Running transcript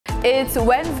It's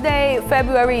Wednesday,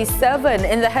 February 7.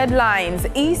 In the headlines,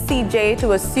 ECJ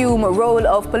to assume role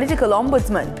of political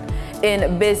ombudsman.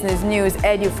 In business news,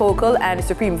 Edufocal and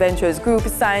Supreme Ventures Group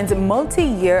signs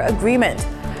multi-year agreement.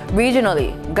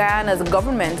 Regionally, Guyana's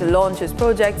government launches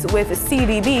projects with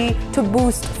CDB to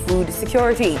boost food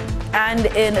security. And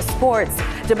in sports,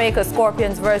 Jamaica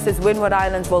Scorpions versus Windward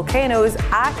Islands Volcanoes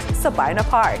at Sabina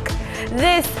Park.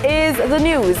 This is the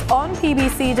news on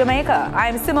PBC Jamaica.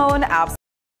 I'm Simone Abs.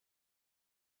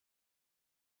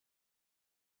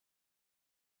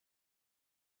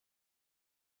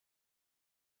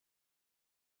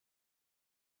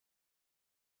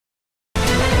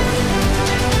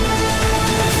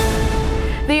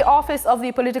 The office of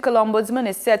the Political Ombudsman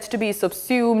is set to be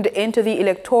subsumed into the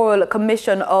Electoral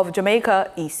Commission of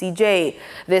Jamaica, ECJ.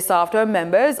 This after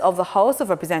members of the House of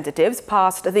Representatives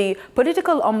passed the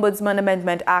Political Ombudsman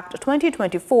Amendment Act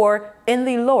 2024 in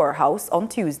the lower house on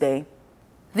Tuesday.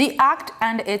 The act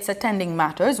and its attending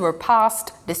matters were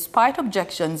passed despite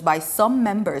objections by some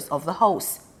members of the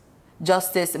House.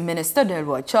 Justice Minister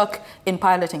Delroy Chuck, in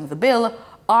piloting the bill,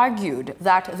 argued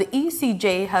that the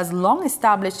ECJ has long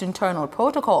established internal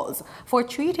protocols for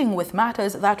treating with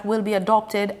matters that will be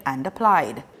adopted and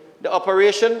applied. The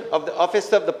operation of the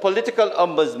Office of the Political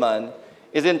Ombudsman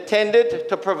is intended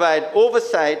to provide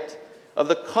oversight of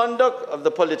the conduct of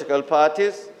the political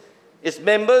parties, its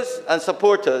members and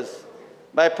supporters,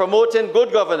 by promoting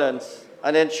good governance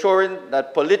and ensuring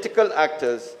that political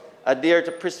actors adhere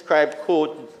to prescribed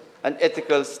code and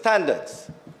ethical standards.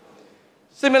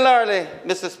 Similarly,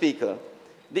 Mr. Speaker,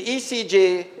 the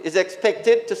ECJ is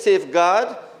expected to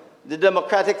safeguard the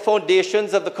democratic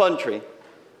foundations of the country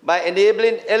by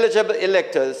enabling eligible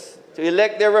electors to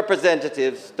elect their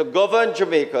representatives to govern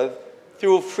Jamaica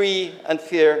through free and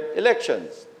fair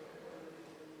elections.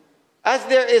 As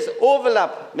there is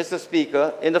overlap, Mr.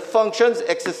 Speaker, in the functions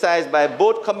exercised by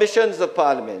both commissions of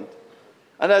Parliament,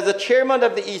 and as the chairman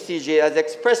of the ECJ has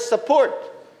expressed support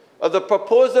of the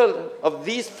proposal of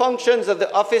these functions of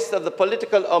the Office of the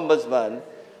Political Ombudsman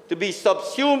to be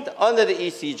subsumed under the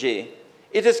ECJ,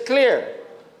 it is clear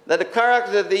that the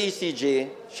character of the ECJ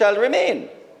shall remain.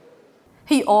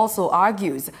 He also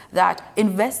argues that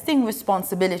investing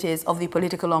responsibilities of the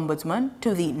Political Ombudsman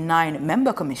to the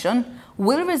 9-member commission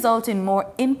will result in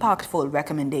more impactful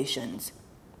recommendations.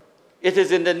 It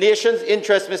is in the nation's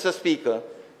interest, Mr. Speaker,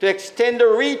 to extend the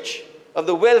reach of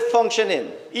the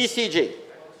well-functioning ECJ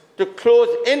to close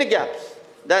any gaps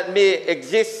that may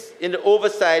exist in the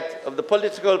oversight of the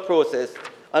political process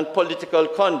and political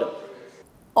conduct.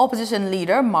 Opposition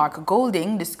leader Mark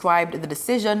Golding described the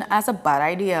decision as a bad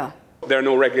idea. There are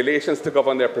no regulations to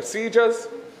govern their procedures.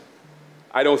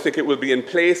 I don't think it will be in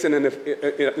place in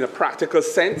a practical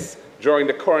sense during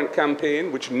the current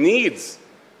campaign, which needs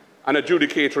an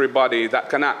adjudicatory body that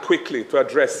can act quickly to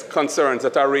address concerns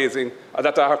that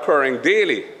are occurring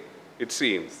daily, it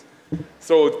seems.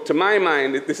 So, to my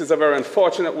mind, this is a very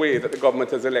unfortunate way that the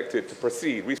government has elected to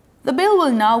proceed. The bill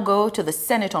will now go to the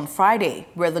Senate on Friday,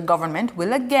 where the government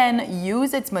will again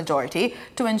use its majority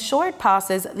to ensure it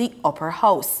passes the upper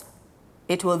house.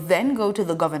 It will then go to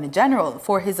the Governor-General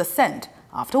for his assent,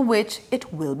 after which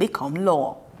it will become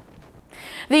law.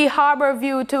 The Harbour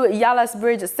View to Yallas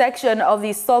Bridge section of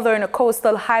the Southern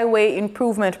Coastal Highway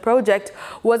Improvement Project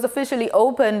was officially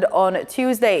opened on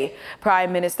Tuesday.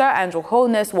 Prime Minister Andrew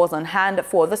Holness was on hand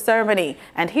for the ceremony,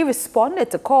 and he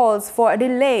responded to calls for a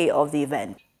delay of the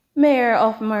event. Mayor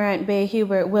of Morant Bay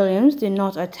Hubert Williams did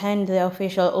not attend the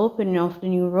official opening of the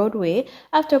new roadway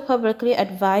after publicly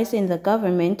advising the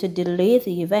government to delay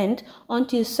the event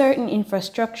until certain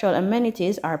infrastructural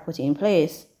amenities are put in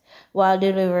place. While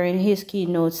delivering his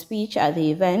keynote speech at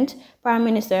the event, Prime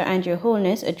Minister Andrew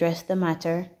Holness addressed the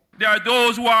matter. There are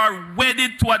those who are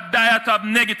wedded to a diet of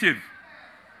negative,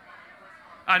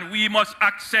 and we must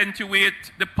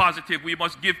accentuate the positive. We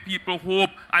must give people hope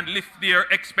and lift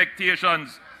their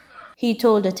expectations. He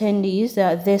told attendees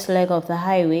that this leg of the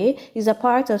highway is a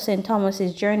part of St.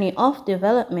 Thomas's journey of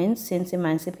development since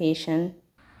emancipation.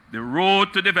 The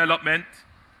road to development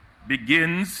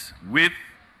begins with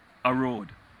a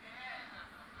road.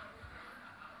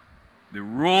 The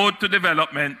road to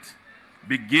development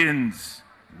begins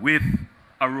with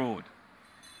a road.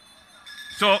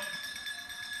 So,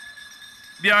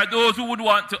 there are those who would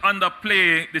want to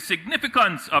underplay the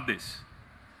significance of this,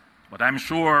 but I'm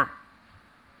sure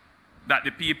that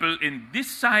the people in this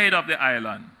side of the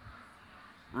island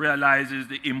realizes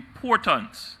the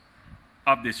importance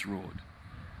of this road.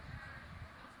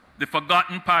 The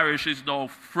forgotten parish is now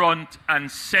front and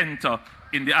center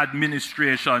in the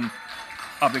administration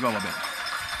of the government.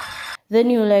 The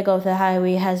new leg of the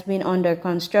highway has been under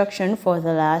construction for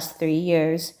the last 3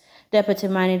 years. Deputy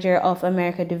Manager of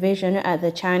America Division at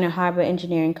the China Harbor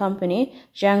Engineering Company,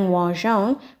 Zhang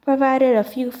Wazhang, provided a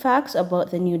few facts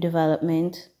about the new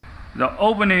development. The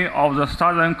opening of the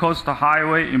Southern Coast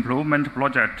Highway Improvement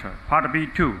Project, Part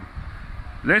B2.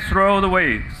 This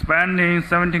roadway, spanning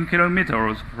 17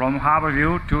 kilometers from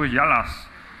Harborview to Yallas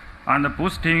and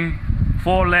boasting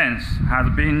 4 lanes, has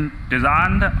been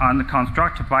designed and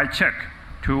constructed by Czech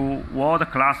to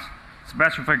world-class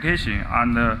specification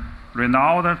and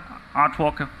renowned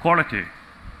artwork quality.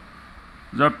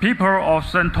 The people of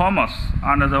St. Thomas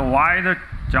and the wide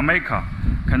Jamaica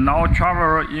can now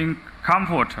travel in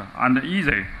comfort and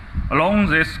easy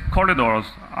along these corridors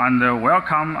and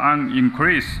welcome an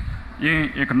increase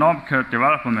in economic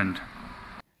development.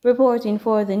 Reporting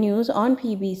for the news on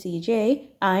PBCJ,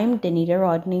 I'm Denita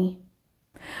Rodney.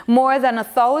 More than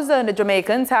 1,000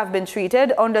 Jamaicans have been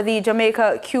treated under the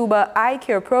Jamaica-Cuba Eye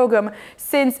Care program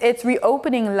since its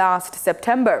reopening last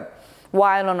September.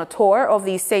 While on a tour of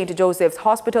the St. Joseph's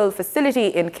Hospital facility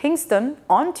in Kingston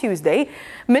on Tuesday,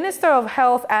 Minister of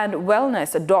Health and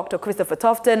Wellness Dr. Christopher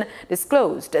Tufton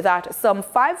disclosed that some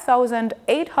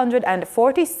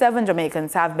 5,847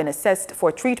 Jamaicans have been assessed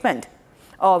for treatment.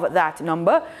 Of that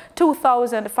number,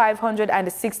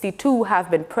 2,562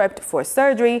 have been prepped for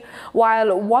surgery,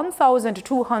 while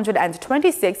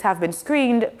 1,226 have been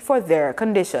screened for their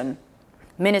condition.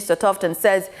 Minister Tufton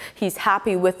says he's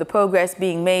happy with the progress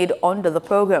being made under the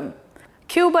program.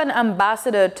 Cuban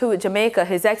Ambassador to Jamaica,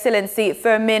 His Excellency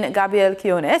Fermin Gabriel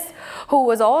Quiones, who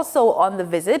was also on the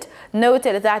visit,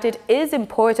 noted that it is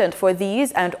important for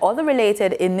these and other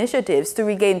related initiatives to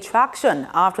regain traction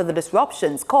after the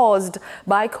disruptions caused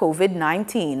by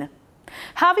COVID-19.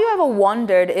 Have you ever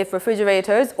wondered if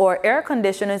refrigerators or air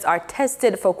conditioners are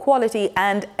tested for quality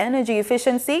and energy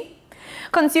efficiency?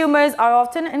 Consumers are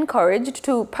often encouraged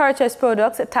to purchase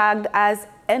products tagged as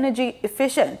energy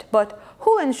efficient, but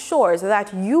who ensures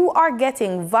that you are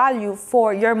getting value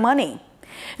for your money?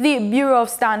 The Bureau of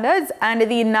Standards and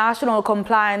the National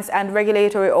Compliance and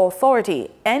Regulatory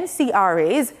Authority,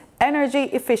 NCRA's Energy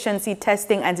Efficiency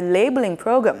Testing and Labeling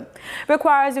Program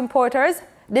requires importers,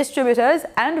 distributors,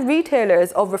 and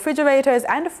retailers of refrigerators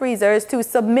and freezers to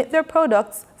submit their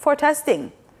products for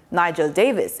testing. Nigel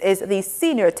Davis is the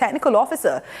Senior Technical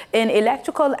Officer in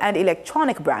Electrical and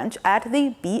Electronic Branch at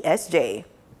the BSJ.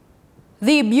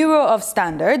 The Bureau of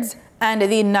Standards and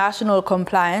the National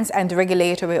Compliance and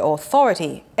Regulatory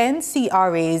Authority,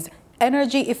 NCRA's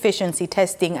Energy Efficiency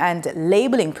Testing and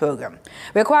Labeling Program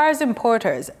requires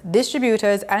importers,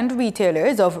 distributors, and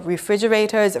retailers of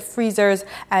refrigerators, freezers,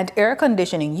 and air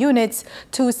conditioning units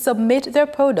to submit their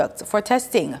products for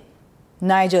testing.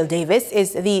 Nigel Davis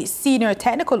is the Senior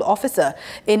Technical Officer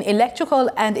in Electrical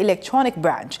and Electronic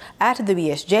Branch at the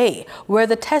BSJ, where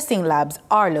the testing labs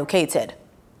are located.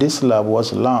 This lab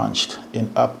was launched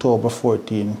in October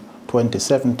 14,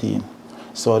 2017.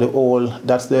 So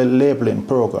that's the labeling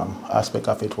program aspect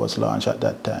of it was launched at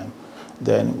that time.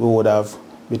 Then we would have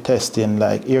been testing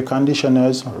like air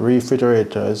conditioners,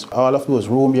 refrigerators, all of those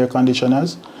room air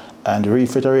conditioners and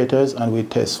refrigerators, and we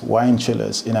test wine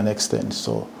chillers in an extent.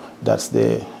 So that's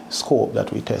the scope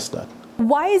that we test that.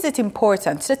 Why is it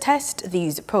important to test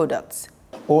these products?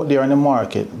 Out there on the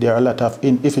market, there are a lot of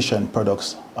inefficient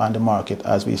products on the market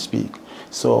as we speak.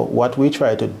 So what we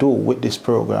try to do with this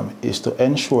program is to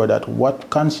ensure that what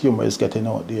consumer is getting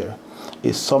out there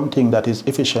is something that is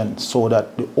efficient, so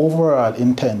that the overall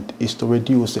intent is to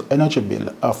reduce the energy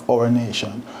bill of our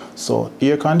nation. So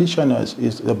air conditioners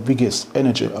is the biggest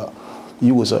energy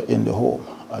user in the home,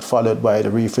 followed by the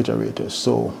refrigerators.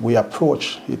 So we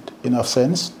approach it in a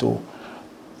sense to,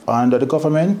 under the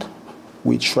government,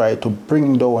 we try to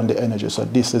bring down the energy. So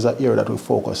this is an area that we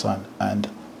focus on, and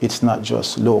it's not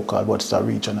just local, but it's a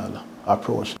regional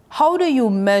approach. How do you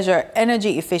measure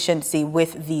energy efficiency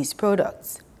with these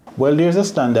products? Well, there's a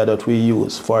standard that we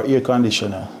use for air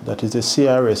conditioner, that is the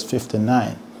CRS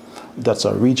 59. That's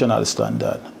a regional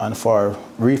standard. And for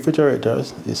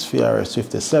refrigerators, it's CRS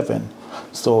 57.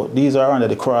 So these are under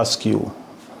the cross queue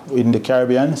in the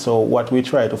Caribbean. So what we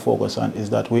try to focus on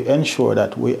is that we ensure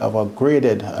that we have a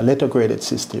letter graded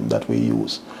system that we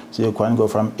use. So you can go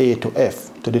from A to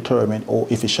F to determine how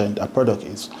efficient a product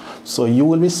is. So you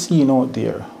will be seeing out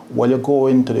there, while you go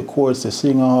into the courts, the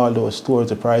Singer Hall, those stores,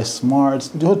 the Price Smarts,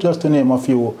 just to name a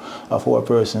few of our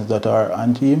persons that are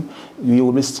on team, you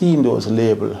will be seeing those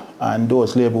labels, and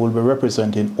those labels will be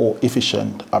representing how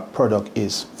efficient a product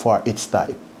is for its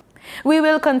type. We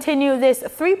will continue this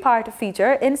three-part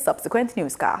feature in subsequent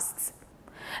newscasts.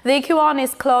 The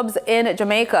Kiwanis clubs in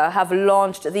Jamaica have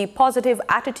launched the Positive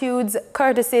Attitudes,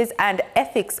 Courtesies and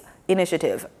Ethics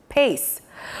Initiative, PACE.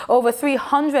 Over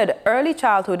 300 early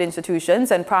childhood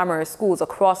institutions and primary schools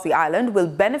across the island will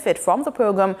benefit from the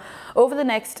program over the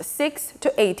next 6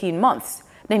 to 18 months.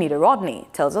 Danita Rodney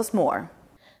tells us more.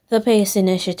 The PACE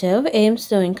initiative aims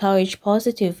to encourage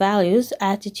positive values,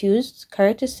 attitudes,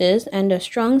 courtesies, and a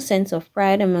strong sense of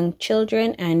pride among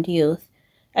children and youth.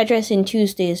 Addressing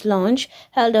Tuesday's launch,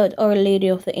 held at Our Lady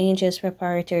of the Angels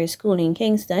Preparatory School in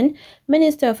Kingston,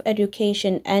 Minister of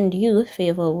Education and Youth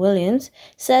Favour Williams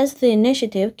says the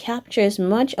initiative captures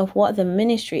much of what the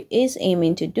ministry is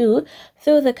aiming to do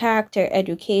through the Character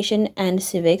Education and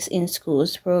Civics in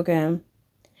Schools program.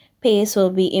 PACE will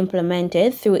be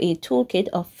implemented through a toolkit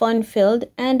of fun-filled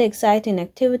and exciting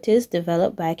activities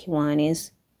developed by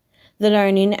Kiwanis. The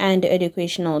learning and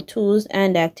educational tools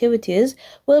and activities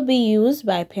will be used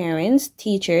by parents,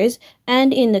 teachers,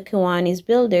 and in the Kiwanis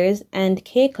Builders and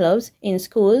K-Clubs in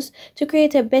schools to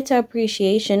create a better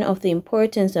appreciation of the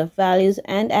importance of values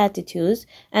and attitudes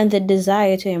and the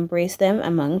desire to embrace them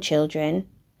among children.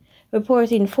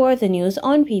 Reporting for the news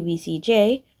on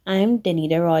PBCJ, I'm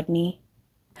Danita Rodney.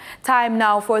 Time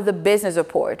now for the Business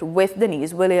Report with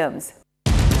Denise Williams.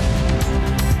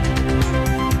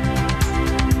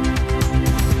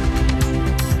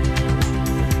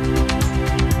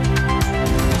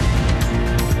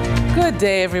 Good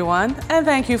day, everyone, and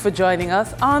thank you for joining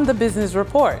us on the Business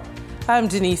Report. I'm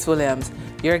Denise Williams,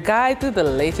 your guide through the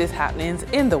latest happenings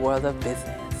in the world of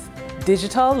business.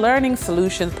 Digital learning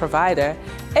solutions provider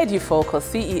Edufocal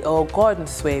CEO Gordon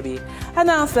Swaby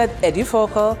announced that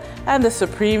Edufocal and the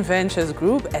Supreme Ventures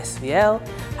Group, SVL,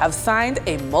 have signed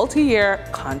a multi-year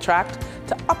contract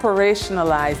to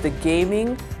operationalize the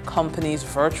gaming company's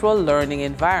virtual learning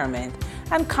environment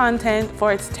and content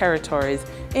for its territories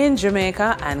in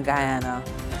Jamaica and Guyana.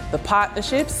 The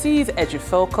partnership sees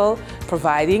Edufocal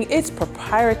providing its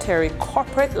proprietary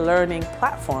corporate learning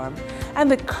platform and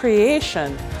the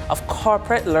creation of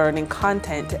corporate learning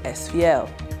content to SVL.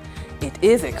 It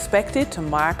is expected to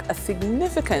mark a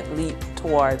significant leap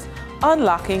towards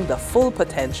unlocking the full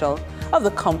potential of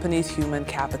the company's human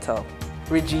capital.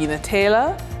 Regina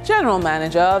Taylor, General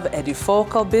Manager of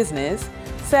Edufocal Business,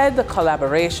 said the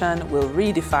collaboration will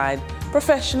redefine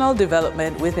professional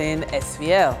development within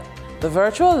SVL. The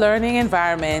virtual learning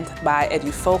environment by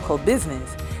Edufocal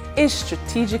Business is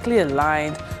strategically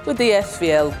aligned with the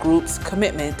SVL Group's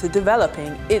commitment to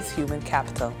developing its human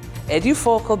capital.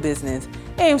 Edufocal Business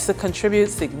aims to contribute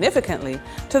significantly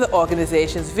to the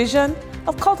organization's vision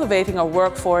of cultivating a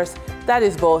workforce that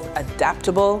is both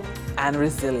adaptable and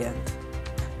resilient.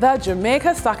 The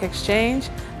Jamaica Stock Exchange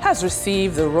has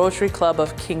received the Rotary Club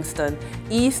of Kingston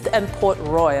East and Port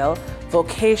Royal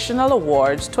Vocational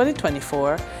Awards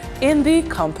 2024 in the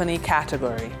company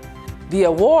category. The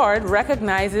award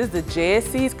recognizes the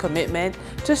JSC's commitment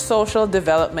to social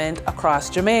development across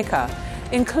Jamaica,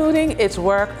 including its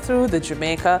work through the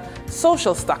Jamaica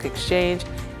Social Stock Exchange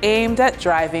aimed at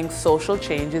driving social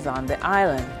changes on the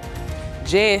island.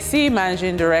 JSC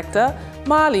Managing Director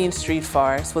Marlene Street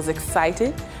Forest was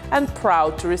excited and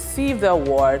proud to receive the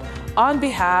award on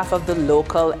behalf of the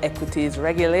local equities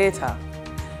regulator.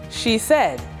 She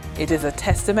said, "It is a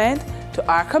testament to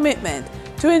our commitment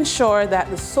to ensure that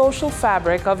the social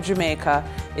fabric of Jamaica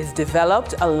is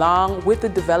developed along with the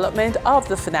development of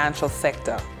the financial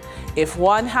sector. If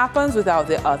one happens without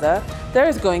the other, there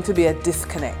is going to be a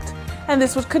disconnect, and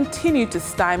this would continue to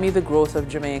stymie the growth of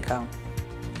Jamaica.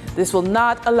 This will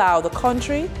not allow the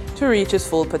country to reach its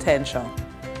full potential."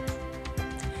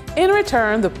 In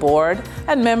return, the board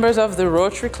and members of the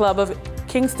Rotary Club of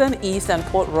Kingston East and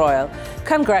Port Royal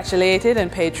congratulated and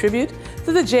paid tribute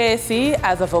to the JSC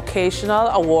as a vocational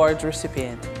awards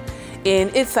recipient.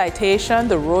 In its citation,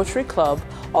 the Rotary Club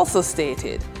also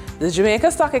stated, "The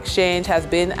Jamaica Stock Exchange has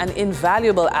been an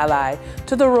invaluable ally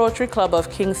to the Rotary Club of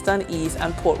Kingston East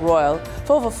and Port Royal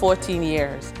for over 14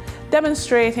 years,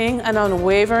 demonstrating an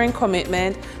unwavering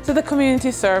commitment to the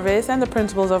community service and the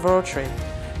principles of Rotary.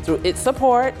 Through its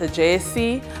support, the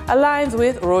JSC aligns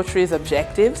with Rotary's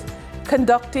objectives,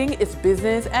 conducting its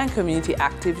business and community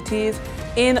activities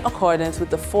in accordance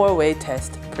with the four-way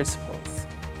test principles."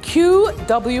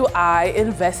 QWI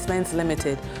Investments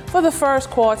Limited for the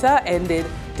first quarter ended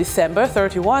December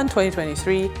 31,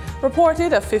 2023,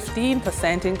 reported a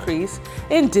 15% increase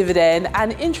in dividend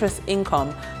and interest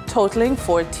income totaling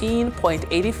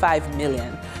 $14.85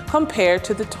 million compared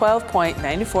to the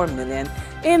 $12.94 million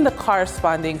in the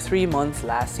corresponding 3 months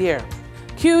last year.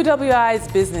 QWI's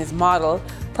business model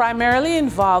primarily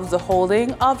involves the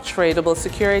holding of tradable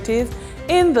securities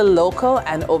in the local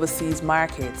and overseas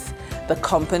markets. The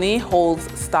company holds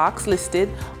stocks listed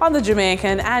on the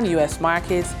Jamaican and U.S.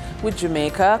 markets, with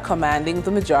Jamaica commanding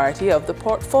the majority of the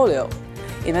portfolio,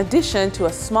 in addition to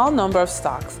a small number of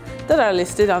stocks that are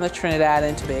listed on the Trinidad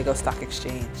and Tobago Stock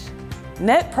Exchange.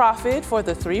 Net profit for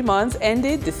the 3 months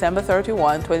ended December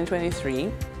 31, 2023,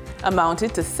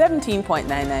 amounted to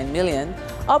 $17.99 million,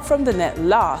 up from the net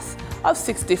loss of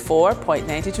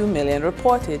 $64.92 million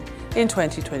reported in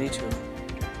 2022.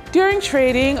 During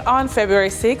trading on February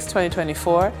 6,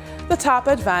 2024, the top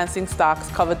advancing stocks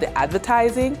covered the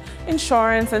advertising,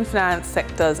 insurance, and finance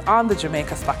sectors on the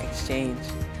Jamaica Stock Exchange.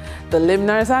 The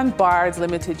Limners and Bards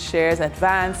Limited shares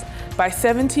advanced by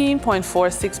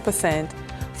 17.46%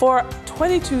 for a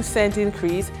 22-cent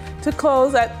increase to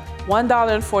close at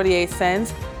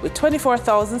 $1.48 with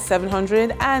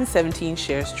 24,717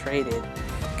 shares traded.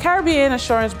 Caribbean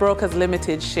Assurance Brokers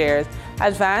Limited shares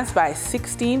advanced by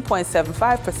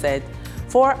 16.75%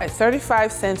 for a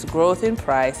 35-cent growth in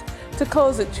price to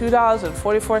close at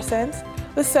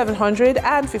 $2.44 with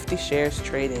 750 shares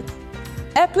traded.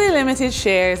 Epley Limited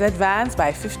shares advanced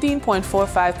by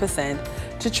 15.45%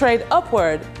 to trade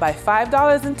upward by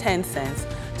 $5.10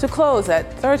 to close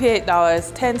at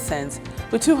 $38.10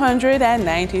 with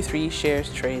 293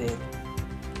 shares traded.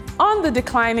 On the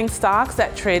declining stocks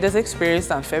that traders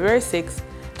experienced on February 6,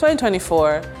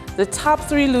 2024, the top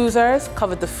 3 losers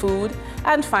covered the food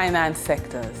and finance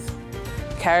sectors.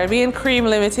 Caribbean Cream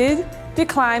Limited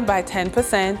declined by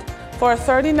 10% for a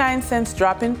 39-cent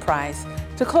drop in price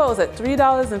to close at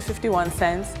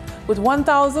 $3.51 with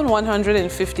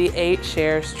 1,158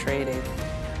 shares traded.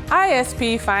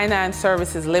 ISP Finance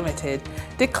Services Limited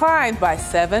declined by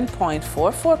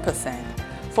 7.44%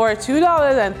 for a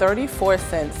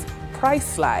 $2.34 price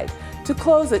slide to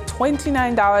close at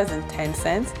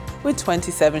 $29.10 with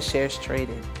 27 shares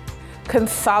traded.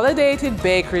 Consolidated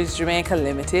Bakeries Jamaica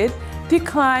Limited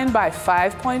declined by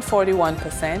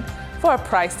 5.41% for a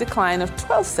price decline of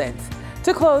 12 cents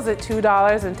to close at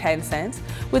 $2.10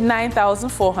 with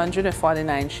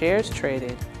 9,449 shares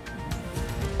traded.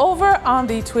 Over on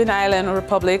the Twin Island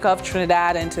Republic of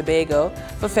Trinidad and Tobago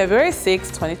for February 6,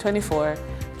 2024,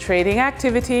 trading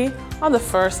activity on the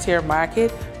first-tier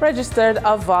market registered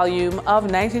a volume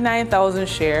of 99,000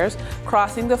 shares,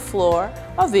 crossing the floor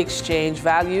of the exchange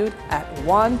valued at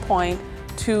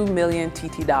 $1.2 million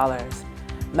TT dollars.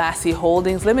 Massey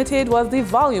Holdings Limited was the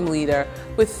volume leader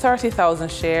with 30,000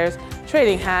 shares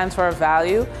trading hands for a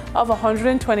value of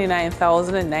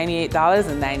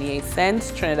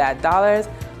 $129,098.98 Trinidad dollars,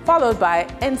 followed by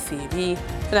NCB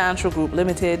Financial Group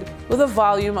Limited with a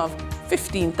volume of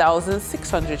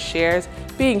 15,600 shares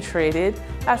being traded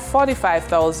at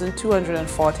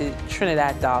 45,240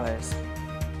 Trinidad dollars.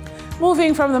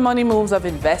 Moving from the money moves of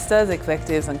investors,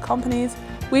 executives, and companies,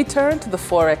 we turn to the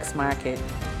Forex market.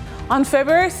 On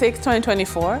February 6,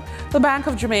 2024, the Bank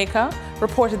of Jamaica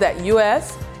reported that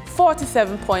US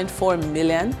 $47.4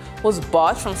 million was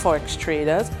bought from Forex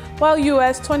traders, while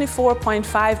US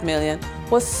 $24.5 million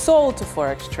was sold to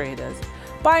Forex traders.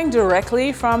 Buying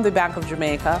directly from the Bank of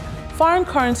Jamaica, foreign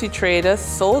currency traders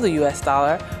sold the US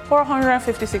dollar for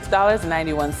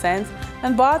 $156.91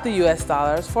 and bought the US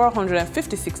dollars for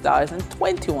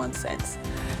 $156.21.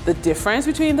 The difference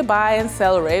between the buy and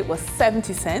sell rate was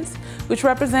 70 cents, which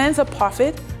represents a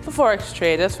profit for Forex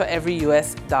traders for every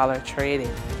US dollar traded.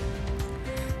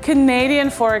 Canadian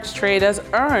Forex traders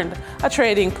earned a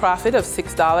trading profit of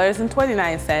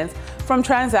 $6.29 from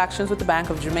transactions with the Bank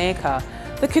of Jamaica.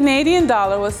 The Canadian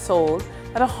dollar was sold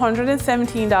at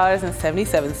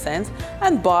 $117.77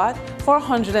 and bought for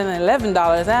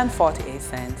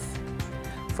 $111.48.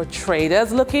 For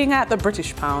traders looking at the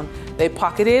British pound, they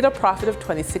pocketed a profit of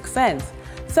 26 cents,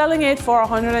 selling it for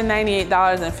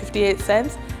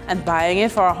 $198.58 and buying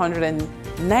it for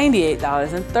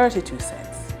 $198.32.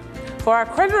 For our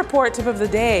credit report tip of the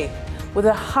day, with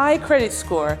a high credit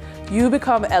score, you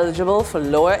become eligible for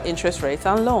lower interest rates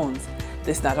on loans.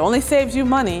 This not only saves you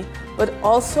money, but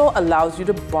also allows you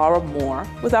to borrow more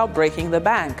without breaking the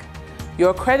bank.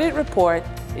 Your credit report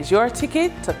is your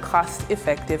ticket to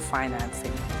cost-effective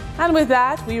financing. And with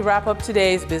that, we wrap up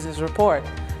today's business report.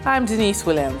 I'm Denise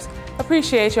Williams.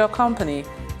 Appreciate your company.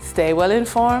 Stay well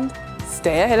informed,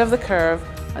 stay ahead of the curve.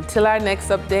 Until our next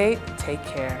update, take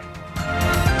care.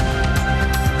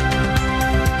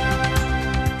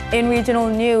 In regional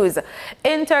news,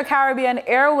 Inter-Caribbean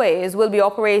Airways will be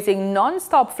operating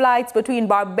non-stop flights between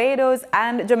Barbados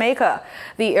and Jamaica.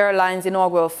 The airline's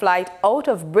inaugural flight out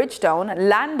of Bridgetown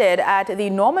landed at the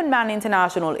Norman Mann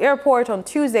International Airport on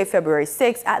Tuesday, February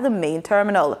 6 at the main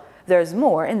terminal. There's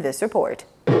more in this report.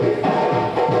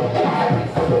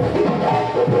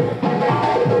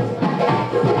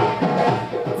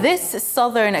 This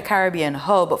Southern Caribbean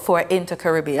hub for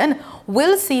Inter-Caribbean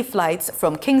will see flights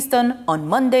from Kingston on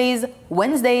Mondays,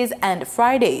 Wednesdays and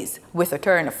Fridays, with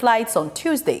return flights on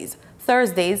Tuesdays,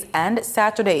 Thursdays and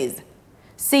Saturdays.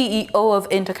 CEO of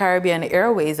Inter-Caribbean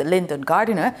Airways, Lyndon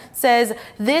Gardiner, says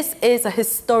this is a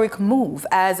historic move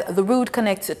as the route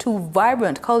connects two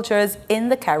vibrant cultures in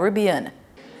the Caribbean.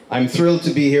 I'm thrilled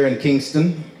to be here in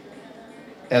Kingston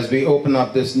as we open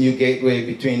up this new gateway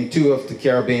between two of the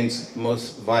Caribbean's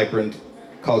most vibrant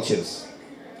cultures.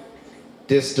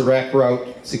 This direct route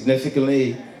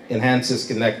significantly enhances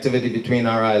connectivity between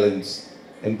our islands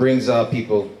and brings our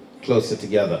people closer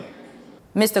together.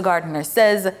 Mr. Gardiner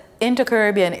says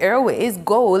Inter-Caribbean Airways'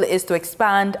 goal is to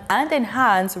expand and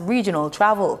enhance regional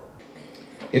travel.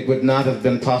 It would not have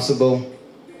been possible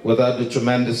without the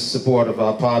tremendous support of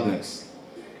our partners,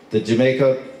 the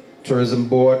Jamaica Tourism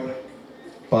Board,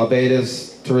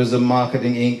 Barbados Tourism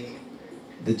Marketing Inc.,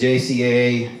 the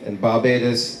JCAA and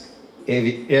Barbados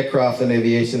Aircraft and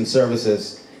Aviation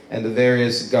Services, and the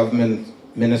various government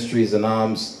ministries and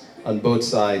arms on both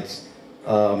sides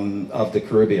of the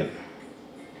Caribbean.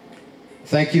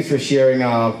 Thank you for sharing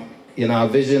in our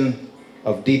vision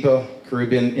of deeper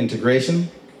Caribbean integration.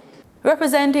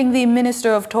 Representing the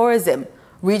Minister of Tourism,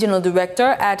 Regional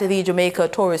Director at the Jamaica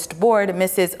Tourist Board,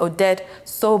 Mrs. Odette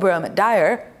Sobram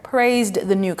Dyer, praised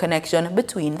the new connection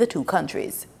between the two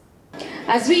countries.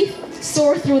 As we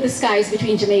soar through the skies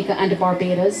between Jamaica and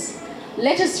Barbados,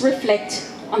 let us reflect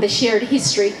on the shared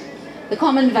history, the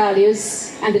common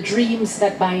values, and the dreams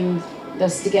that bind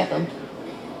us together.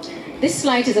 This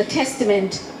flight is a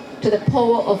testament to the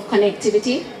power of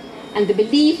connectivity and the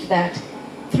belief that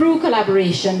through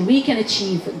collaboration we can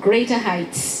achieve greater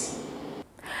heights.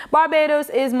 Barbados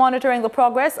is monitoring the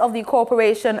progress of the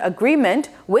cooperation agreement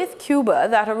with Cuba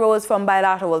that arose from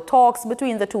bilateral talks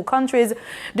between the two countries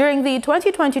during the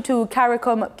 2022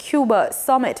 CARICOM-Cuba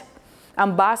Summit.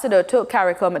 Ambassador to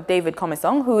CARICOM David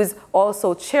Comesong, who is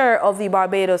also chair of the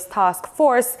Barbados Task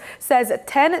Force, says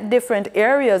 10 different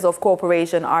areas of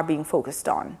cooperation are being focused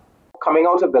on. Coming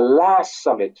out of the last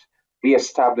summit, we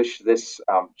established this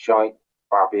joint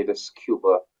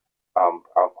Barbados-Cuba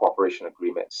cooperation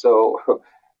agreement. So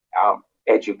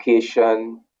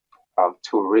education,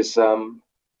 tourism,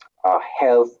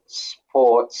 health,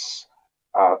 sports,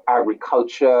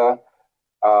 agriculture,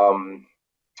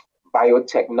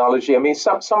 biotechnology. I mean,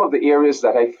 some of the areas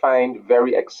that I find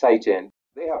very exciting.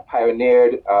 They have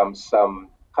pioneered some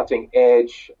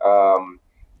cutting-edge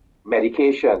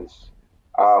medications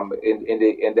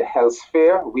in the health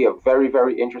sphere. We are very,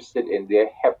 very interested in their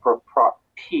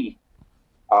Hepaprop-P.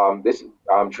 This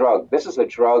drug. This is a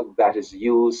drug that is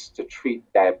used to treat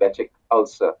diabetic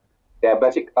ulcer.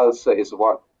 Diabetic ulcer is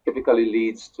what typically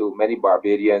leads to many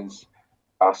Barbadians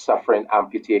suffering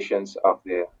amputations of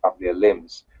their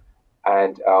limbs.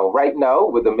 And right now,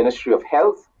 with the Ministry of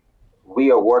Health,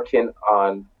 we are working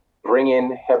on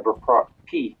bringing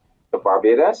Hepaprop-P to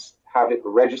Barbados, have it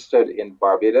registered in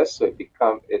Barbados, so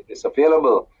it's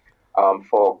available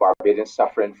for Barbadians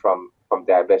suffering from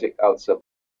diabetic ulcer.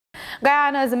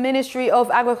 Guyana's Ministry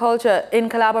of Agriculture, in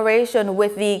collaboration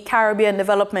with the Caribbean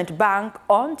Development Bank,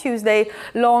 on Tuesday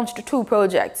launched 2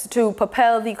 projects to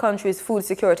propel the country's food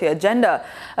security agenda,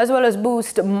 as well as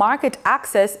boost market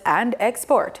access and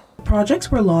export. Projects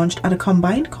were launched at a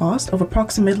combined cost of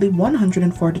approximately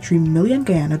 143 million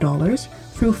Guyana dollars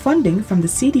through funding from the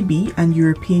CDB and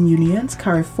European Union's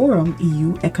CARIFORUM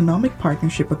EU Economic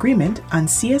Partnership Agreement and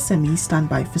CSME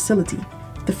Standby Facility.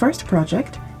 The first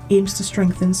project aims to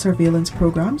strengthen surveillance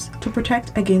programs to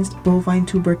protect against bovine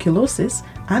tuberculosis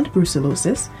and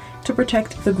brucellosis to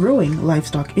protect the growing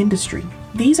livestock industry.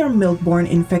 These are milk-borne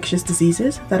infectious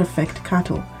diseases that affect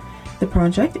cattle. The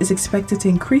project is expected to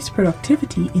increase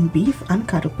productivity in beef and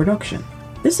cattle production.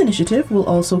 This initiative will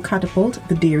also catapult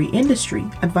the dairy industry,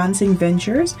 advancing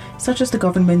ventures such as the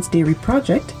government's dairy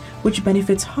project, which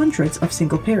benefits hundreds of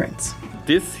single parents.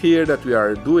 This here that we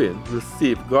are doing will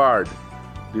safeguard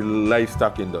the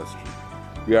livestock industry.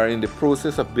 We are in the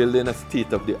process of building a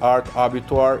state-of-the-art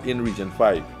abattoir in Region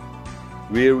 5,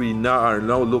 where we are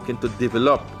now looking to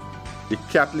develop the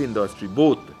cattle industry,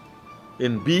 both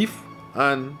in beef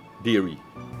and dairy.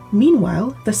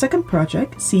 Meanwhile, the second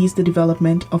project sees the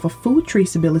development of a food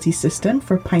traceability system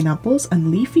for pineapples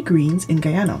and leafy greens in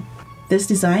Guyana. This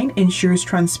design ensures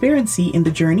transparency in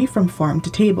the journey from farm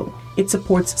to table. It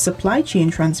supports supply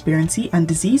chain transparency and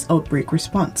disease outbreak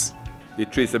response. The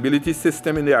traceability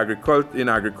system in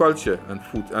agriculture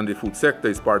and the food sector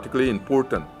is particularly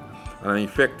important. An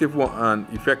effective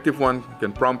one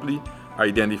can promptly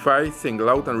identify, single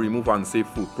out, and remove unsafe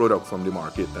food products from the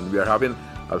market. And we are having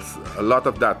a lot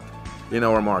of that in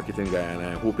our market in Guyana.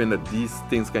 I'm hoping that these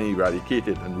things can eradicate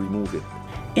it and remove it.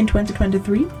 In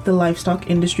 2023, the livestock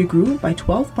industry grew by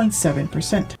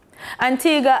 12.7%.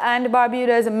 Antigua and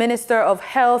Barbuda's Minister of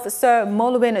Health, Sir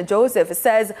Molwyn Joseph,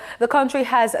 says the country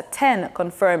has 10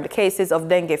 confirmed cases of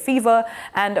dengue fever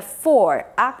and 4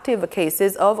 active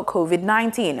cases of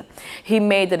COVID-19. He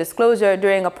made the disclosure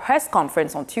during a press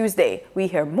conference on Tuesday. We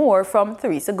hear more from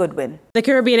Theresa Goodwin. The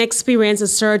Caribbean experienced a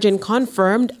surge in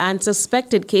confirmed and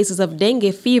suspected cases of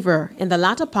dengue fever in the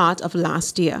latter part of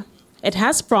last year. It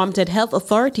has prompted health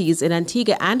authorities in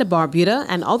Antigua and Barbuda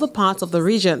and other parts of the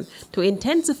region to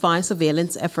intensify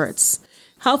surveillance efforts.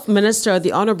 Health Minister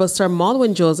the Honorable Sir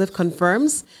Molwyn Joseph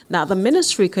confirms that the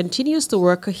ministry continues to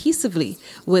work cohesively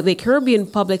with the Caribbean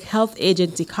Public Health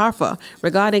Agency CARPHA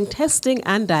regarding testing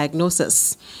and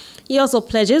diagnosis. He also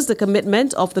pledges the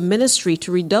commitment of the ministry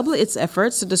to redouble its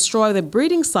efforts to destroy the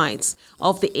breeding sites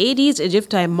of the Aedes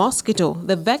aegypti mosquito,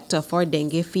 the vector for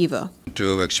dengue fever.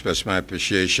 To express my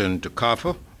appreciation to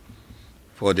CARPHA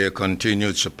for their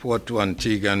continued support to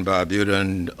Antigua and Barbuda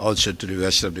and also to the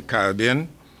rest of the Caribbean,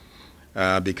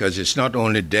 because it's not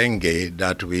only dengue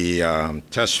that we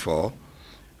test for,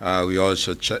 we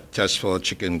also test for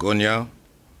chikungunya,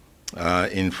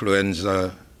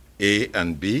 influenza A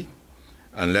and B,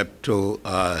 and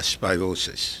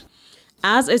leptospirosis.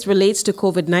 As it relates to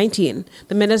COVID-19,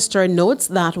 the minister notes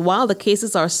that while the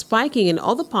cases are spiking in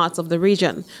other parts of the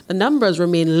region, the numbers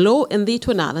remain low in the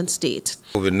Twin Islands state.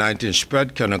 COVID-19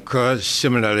 spread can occur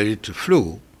similarly to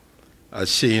flu,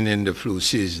 as seen in the flu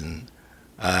season,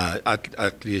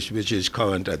 at least which is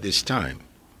current at this time.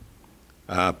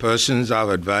 Persons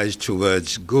are advised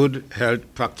towards good health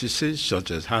practices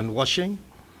such as hand washing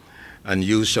and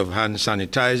use of hand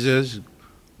sanitizers,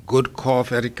 good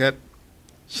cough etiquette,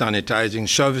 sanitizing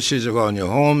services around your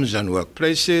homes and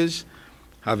workplaces,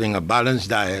 having a balanced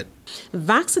diet.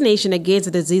 Vaccination against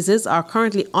the diseases are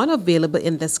currently unavailable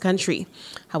in this country.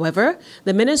 However,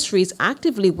 the ministry is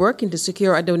actively working to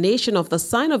secure a donation of the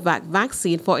Sinovac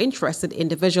vaccine for interested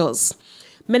individuals.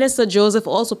 Minister Joseph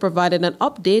also provided an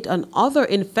update on other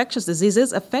infectious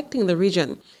diseases affecting the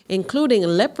region, including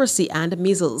leprosy and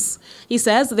measles. He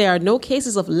says there are no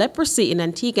cases of leprosy in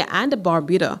Antigua and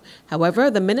Barbuda.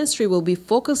 However, the ministry will be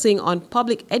focusing on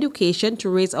public education to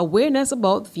raise awareness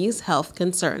about these health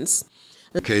concerns.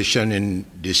 Education in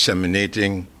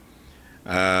disseminating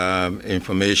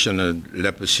information on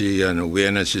leprosy and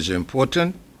awareness is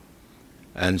important.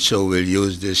 And so we'll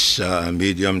use this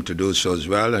medium to do so as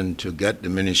well, and to get the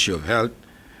Ministry of Health,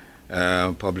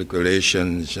 Public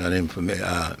Relations, and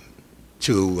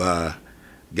to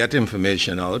get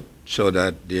information out so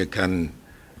that there can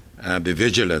be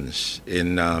vigilance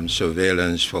in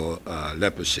surveillance for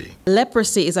leprosy.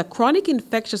 Leprosy is a chronic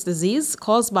infectious disease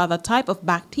caused by the type of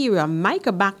bacteria,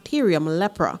 Mycobacterium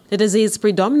lepra. The disease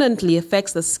predominantly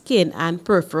affects the skin and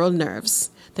peripheral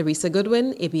nerves. Theresa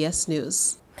Goodwin, ABS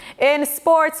News. In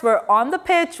sports, we're on the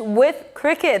pitch with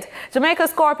cricket. Jamaica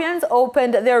Scorpions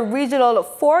opened their regional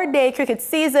 4-day cricket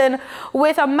season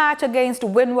with a match against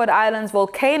Windward Islands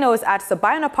Volcanoes at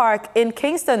Sabina Park in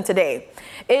Kingston today.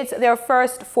 It's their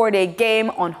first 4-day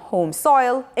game on home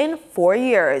soil in 4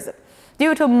 years.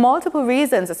 Due to multiple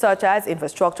reasons such as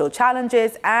infrastructural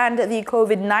challenges and the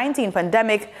COVID-19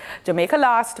 pandemic, Jamaica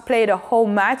last played a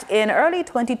home match in early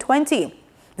 2020.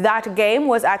 That game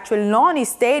was at Trelawney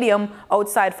Stadium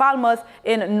outside Falmouth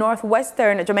in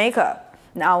northwestern Jamaica.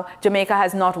 Now, Jamaica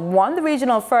has not won the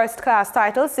regional first-class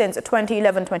title since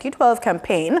 2011-2012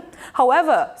 campaign.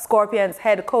 However, Scorpions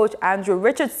head coach Andrew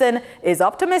Richardson is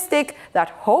optimistic that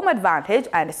home advantage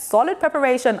and solid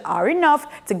preparation are enough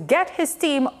to get his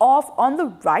team off on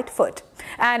the right foot.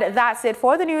 And that's it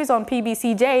for the news on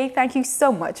PBCJ. Thank you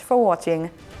so much for watching.